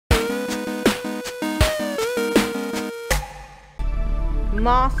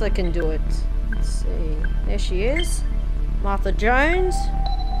Martha can do it. Let's see. There she is. Martha Jones.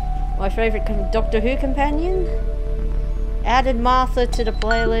 My favorite Doctor Who companion. Added Martha to the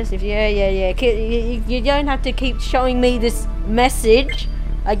playlist. If yeah. You don't have to keep showing me this message.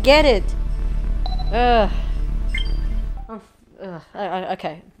 I get it.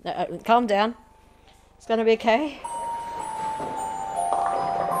 Okay. Calm down. It's gonna be okay.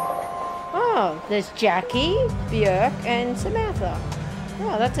 Oh, there's Jackie, Björk, and Samantha.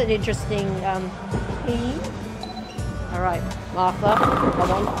 Oh, that's an interesting team. Alright, Martha,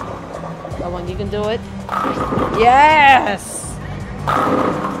 come on. Come on, you can do it. Yes!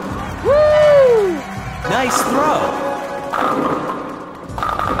 Woo! Nice throw!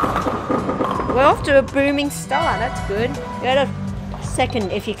 We're off to a booming start, that's good. Get a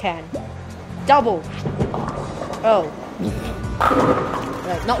second if you can. Double. Oh.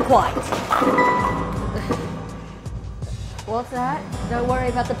 Not quite. What's that? Don't worry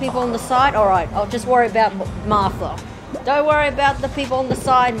about the people on the side? Alright, I'll just worry about Martha. Don't worry about the people on the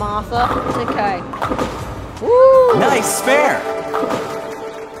side, Martha. It's okay. Woo! Nice spare!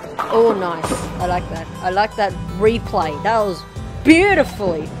 Oh, nice. I like that. I like that replay. That was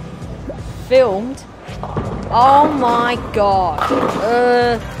beautifully filmed. Oh my god.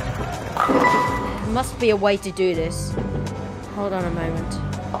 There must be a way to do this. Hold on a moment.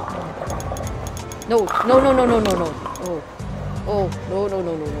 No. Oh, no.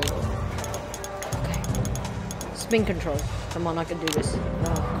 Okay. Spin control. Come on, I can do this.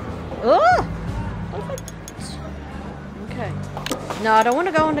 Oh! Okay. No, I don't want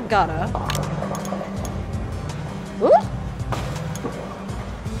to go in the gutter. Ooh!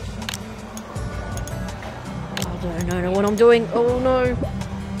 I don't know what I'm doing. Oh no.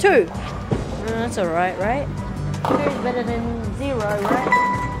 2. That's alright, right? 2 is better than 0, right?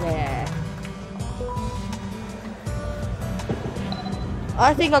 Yeah.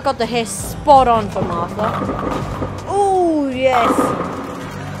 I think I got the hair spot on for Martha. Oh, yes.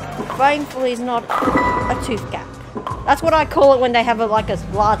 Thankfully, it's not a tooth gap. That's what I call it when they have like a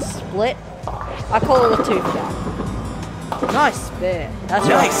large split. I call it a tooth gap. Nice spare. That's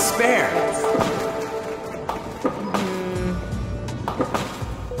right. Nice spare. Yes.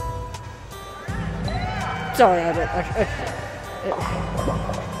 Sorry,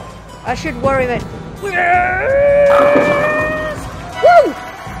 I should worry about. Woo!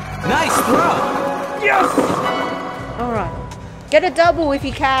 Nice throw. Yes. All right, get a double if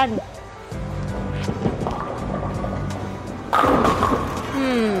you can.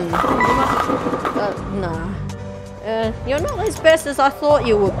 Nah. You're not as best as I thought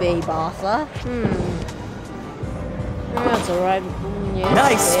you would be, Martha. That's alright. Yes,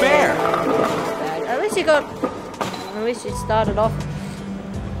 nice spare. At least you got. At least you started off.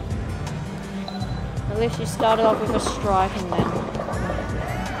 At least you started off with a strike and then.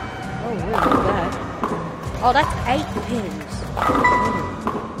 Oh, really bad. Oh, that's 8 pins.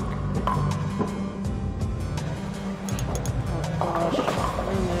 Oh gosh.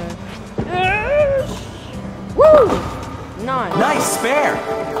 Woo! Nice. Nice spare.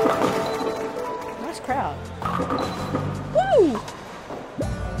 Nice crowd. Woo!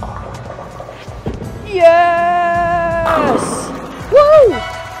 Yes! Woo!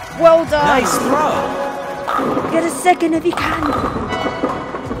 Well done. Nice throw. Get a second if you can.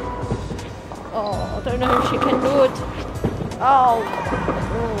 Oh, I don't know if she can do it. Oh.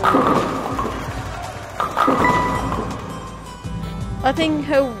 I think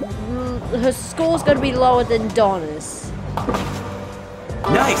her score's going to be lower than Donna's.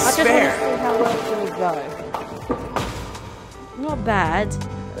 Nice spare. I just want to see how well she'll go. Not bad.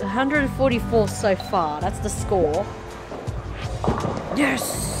 144 so far. That's the score. Yes!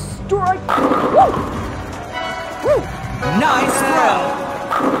 Strike! Woo! Woo! Nice throw.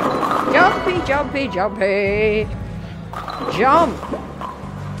 Jumpy, jumpy, jumpy. Jump!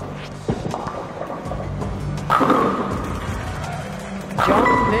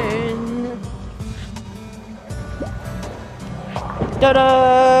 Jumping.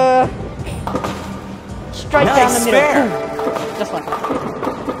 Da-da! Straight down the middle. Spare. Boom. Just like that.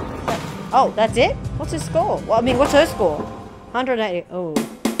 Oh, that's it? What's his score? Well, I mean, what's her score? 180. Oh.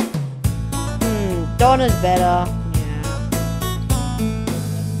 Donna's better.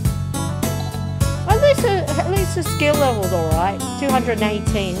 At least her skill level's alright.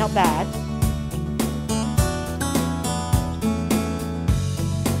 218, not bad.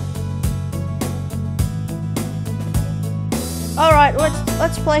 Alright,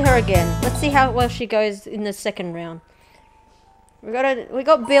 let's play her again. Let's see how well she goes in the second round. We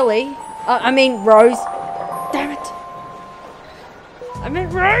got Billy. I mean Rose. Damn it. I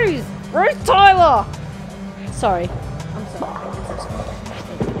meant Rose! Rose Tyler! Sorry. I'm sorry.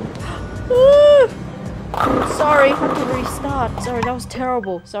 Sorry, I have to restart. Sorry, that was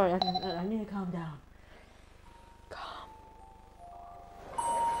terrible. Sorry, I need to calm down.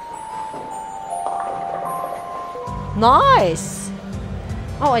 Nice!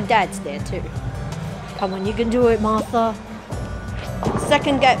 Oh, and Dad's there too. Come on, you can do it, Martha.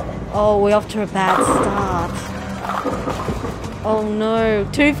 Second gap. Oh, we're off to a bad start. Oh no,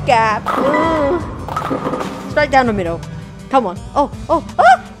 tooth gap. Ugh. Straight down the middle. Come on. Oh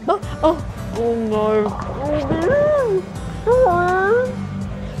no.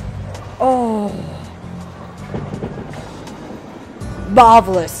 Oh.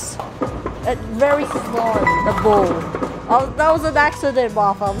 Marvelous. Very slow, the ball. Oh, that was an accident,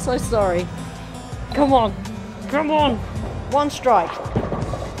 Martha. I'm so sorry. Come on. Come on. One strike.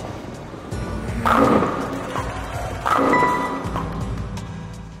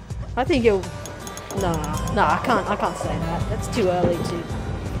 I think you'll... Nah, I can't say that. That's too early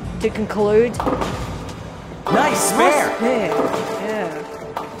to conclude. Nice spare. Yeah.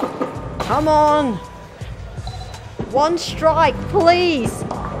 Come on. One strike, please.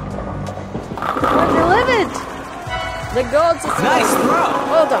 I delivered! The gods are nice throw!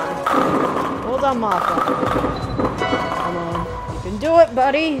 Well done. Well done, Martha. Come on. You can do it,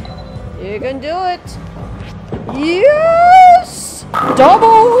 buddy. You can do it. Yes!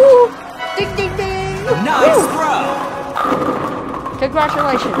 Double! Ding, ding, ding! Nice Woo! throw!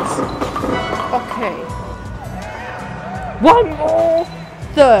 Congratulations. Okay. One more.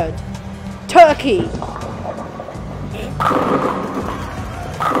 Third. Turkey.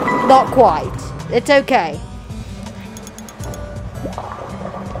 Not quite. It's okay.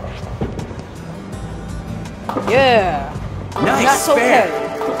 Yeah. Nice That's spare.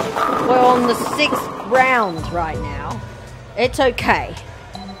 okay. We're on the 6th round right now. It's okay.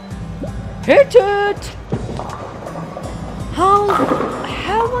 Hit it! How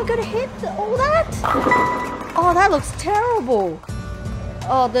am I gonna hit all that? Oh, that looks terrible.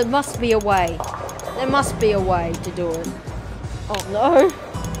 Oh, there must be a way. There must be a way to do it. Oh no.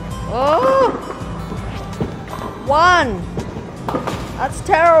 Oh! One! That's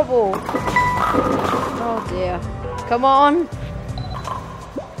terrible. Oh dear. Come on.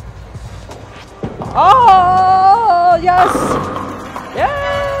 Oh, yes!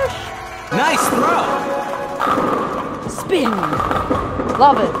 Yes! Nice throw! Spin!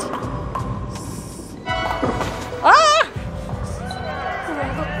 Love it. Ah!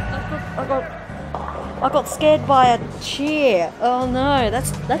 I got scared by a chair. Oh no,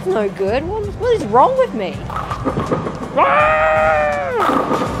 that's no good. What is wrong with me?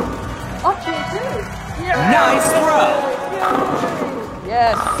 Up chair too. Yeah. Nice throw!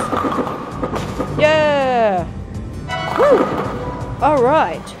 Yes. Yeah. Woo. All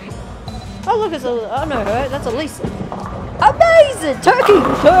right. Oh look, it's a. Oh no, that's Elisa. Amazing! Turkey!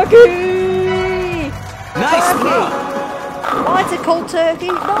 Turkey! Nice Turkey. throw! Why is it called turkey?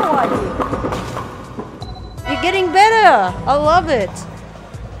 No idea. You're getting better. I love it.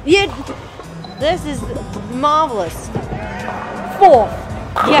 Yeah, this is marvelous. 4th.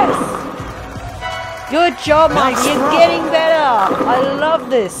 Yes. Good job, Mom. Nice You're throw. getting better. I love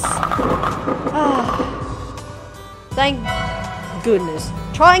this. Ah. Thank goodness.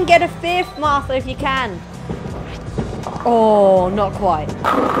 Try and get a 5th, Martha, if you can. Oh, not quite.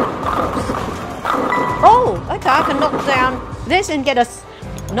 Oh, okay. I can knock down this and get a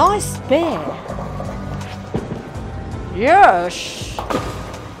nice spare. Yes.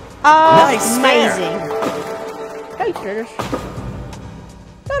 Nice amazing. Hey, British.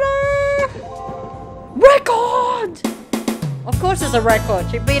 Ta-da! Record! Of course it's a record.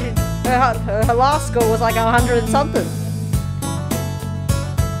 She beat it. Her last score was like 100 and something.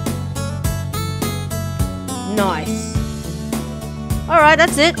 Nice. Alright,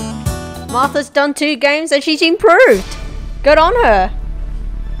 that's it. Martha's done 2 games and she's improved. Good on her.